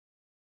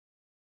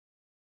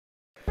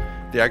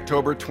The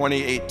October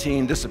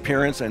 2018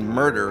 disappearance and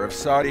murder of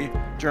Saudi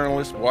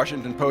journalist,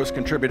 Washington Post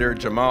contributor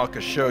Jamal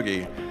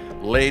Khashoggi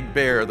laid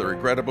bare the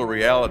regrettable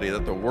reality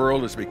that the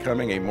world is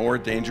becoming a more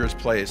dangerous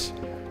place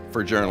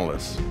for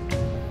journalists.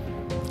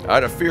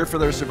 Out of fear for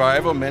their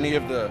survival, many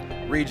of the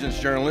region's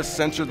journalists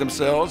censored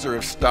themselves or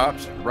have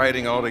stopped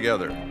writing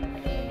altogether.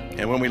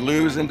 And when we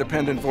lose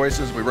independent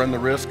voices, we run the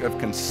risk of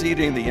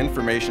conceding the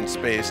information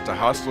space to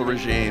hostile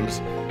regimes,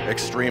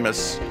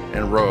 extremists,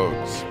 and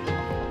rogues.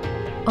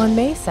 On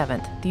May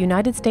 7th, the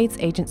United States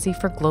Agency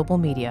for Global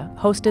Media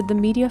hosted the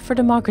Media for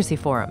Democracy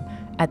Forum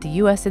at the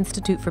U.S.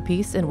 Institute for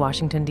Peace in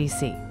Washington,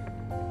 D.C.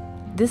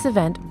 This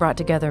event brought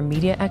together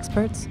media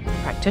experts,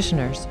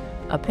 practitioners,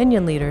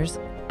 opinion leaders,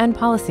 and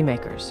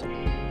policymakers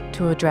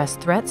to address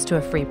threats to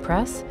a free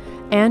press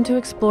and to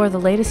explore the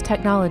latest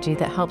technology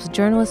that helps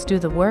journalists do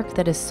the work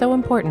that is so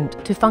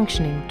important to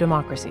functioning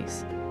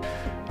democracies.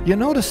 You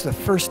notice the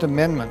First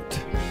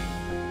Amendment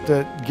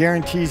that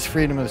guarantees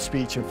freedom of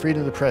speech and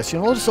freedom of the press.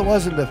 You'll notice it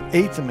wasn't the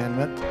 8th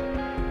Amendment,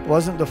 it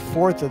wasn't the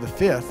 4th or the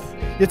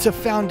 5th. It's a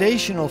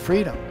foundational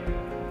freedom.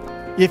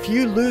 If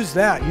you lose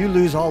that, you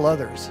lose all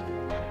others.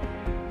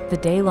 The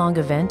day-long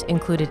event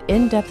included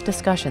in-depth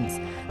discussions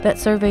that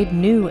surveyed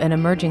new and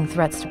emerging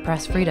threats to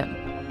press freedom,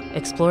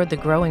 explored the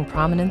growing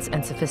prominence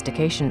and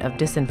sophistication of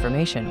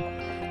disinformation,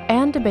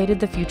 and debated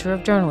the future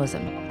of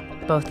journalism,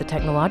 both the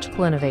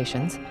technological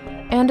innovations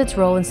and its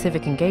role in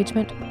civic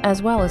engagement,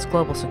 as well as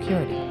global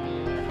security.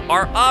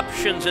 Our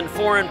options in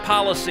foreign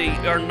policy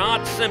are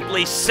not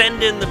simply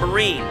send in the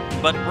Marine,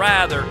 but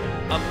rather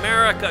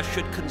America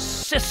should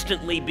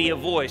consistently be a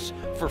voice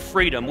for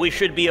freedom. We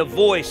should be a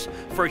voice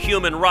for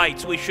human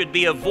rights. We should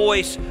be a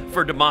voice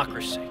for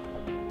democracy.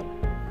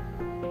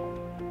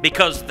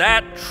 Because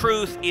that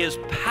truth is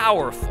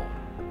powerful,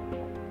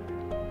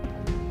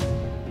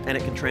 and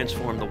it can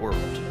transform the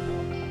world.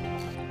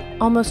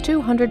 Almost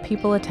 200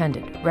 people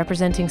attended,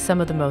 representing some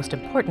of the most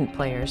important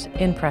players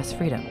in press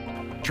freedom.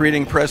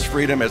 Treating press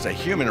freedom as a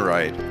human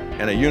right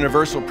and a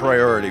universal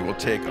priority will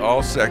take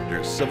all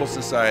sectors, civil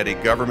society,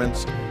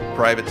 governments,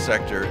 private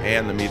sector,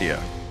 and the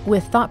media.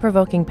 With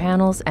thought-provoking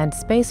panels and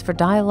space for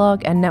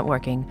dialogue and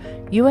networking,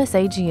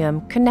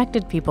 USAGM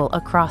connected people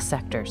across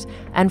sectors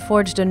and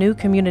forged a new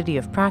community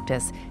of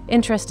practice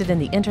interested in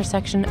the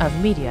intersection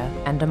of media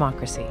and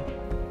democracy.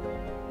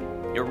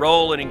 Your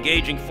role in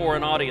engaging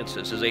foreign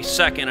audiences is a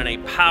second and a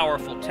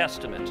powerful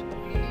testament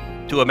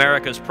to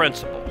America's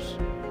principles.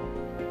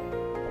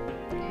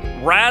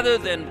 Rather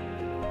than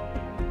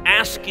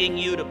asking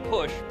you to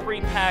push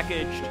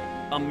prepackaged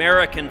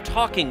American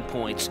talking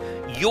points,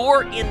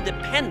 your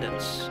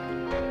independence,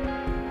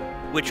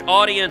 which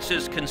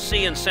audiences can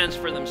see and sense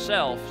for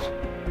themselves,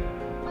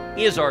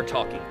 is our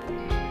talking point.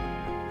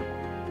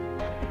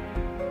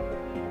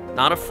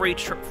 Not a free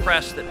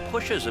press that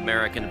pushes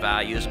American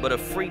values, but a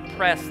free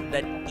press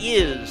that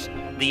is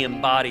the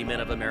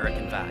embodiment of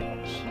American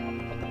values.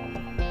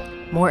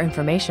 More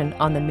information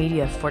on the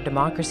Media for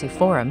Democracy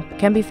Forum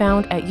can be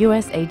found at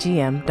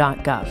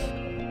usagm.gov.